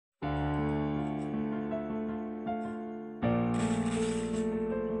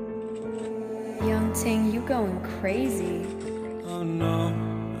Ting, you going crazy. Oh no,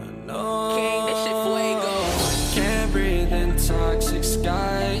 no. King, this shit fuego. Can't breathe in toxic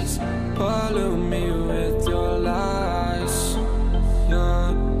skies. Pollute me with your lies.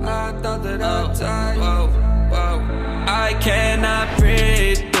 Yeah, I thought that I'd die. I cannot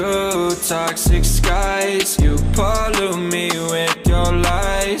breathe through toxic skies. You pollute me with your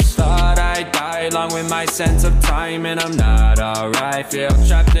lies. Thought I'd die along with my sense of time, and I'm not alright. Feel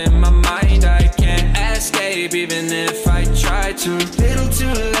trapped in my mind, I can't escape even if I try to. Little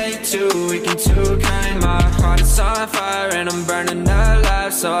too late, too weak and too kind. My heart is on fire and I'm burning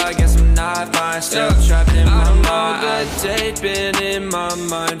alive, so I guess I'm not fine. Still trapped in my mind. I know the date been in my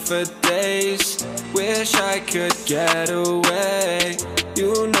mind for days. Wish I could get away.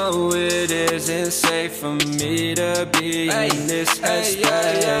 You know it isn't safe for me to be in this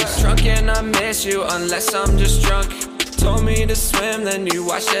headspace. Drunk and I miss you unless I'm just drunk. Told me to swim, then you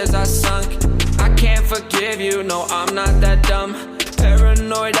watched as I sunk. I can't forgive you, no I'm not that dumb.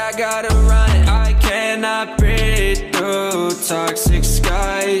 Paranoid, I gotta run. I cannot breathe through toxic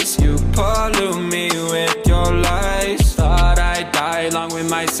skies. You pollute me with your lies. Thought I'd die along with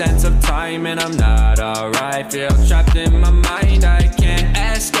my sense of time, and I'm not alright. Feel trapped in my mind, I can't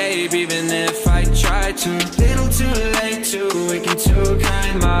escape even if I try to. Little too late, too weak and too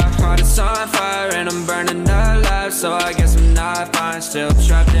kind. My heart is on fire and I'm burning alive, so I guess I'm not fine. Still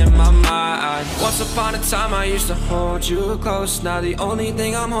trapped in my mind. Once upon a time I used to hold you close. Now the only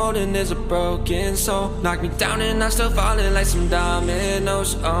thing I'm holding is a broken soul. Knock me down and I'm still falling like some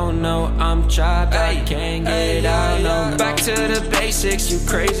dominoes. Oh no, I'm trapped, I can't get out, no. Back to the basics, you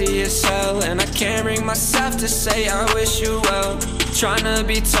crazy as hell, and I can't bring myself to say I wish you well. Trying to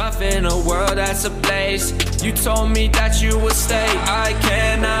be tough in a world that's ablaze. You told me that you would stay. I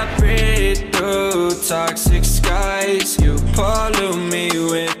cannot breathe through toxic skies. You pollute me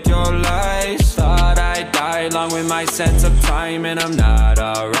with your lies. Thought I'd die along with my sense of time, and I'm not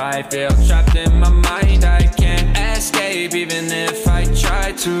alright. Feel trapped in my mind, I can't escape even if I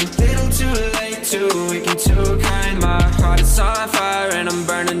try to. Little too late, too weak and too kind. My heart is on fire and I'm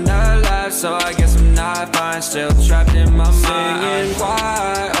burning alive, so I guess I'm not fine. Still trapped in my mind. Singing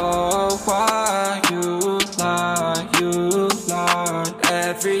why, oh why you lie, you lie.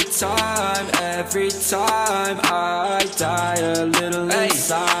 Every time I die a little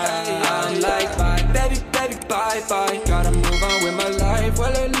inside. I'm like bye, baby, bye, bye. Gotta move on with my life,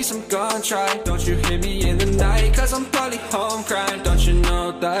 well at least I'm gonna try. Don't you hear me in the night, cause I'm probably home crying. Don't you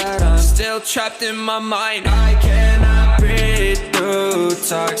know that I'm still trapped in my mind. I cannot breathe through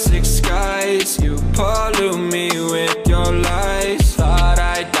toxic skies. You pollute me with your lies. Thought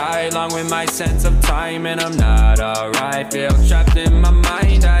I'd die along with my sense of time, and I'm not alright. Feel trapped in my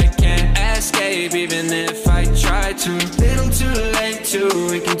mind, I can't escape even if I try to. Little too late, too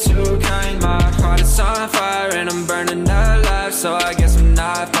weak and too kind. My heart is on fire and I'm burning alive, so I guess I'm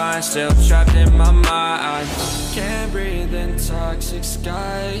not fine. Still trapped in my mind. Can't breathe in toxic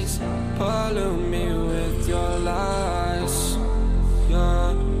skies. Pollute me with your lies.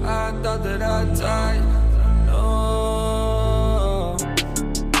 Yeah, I thought that I'd die.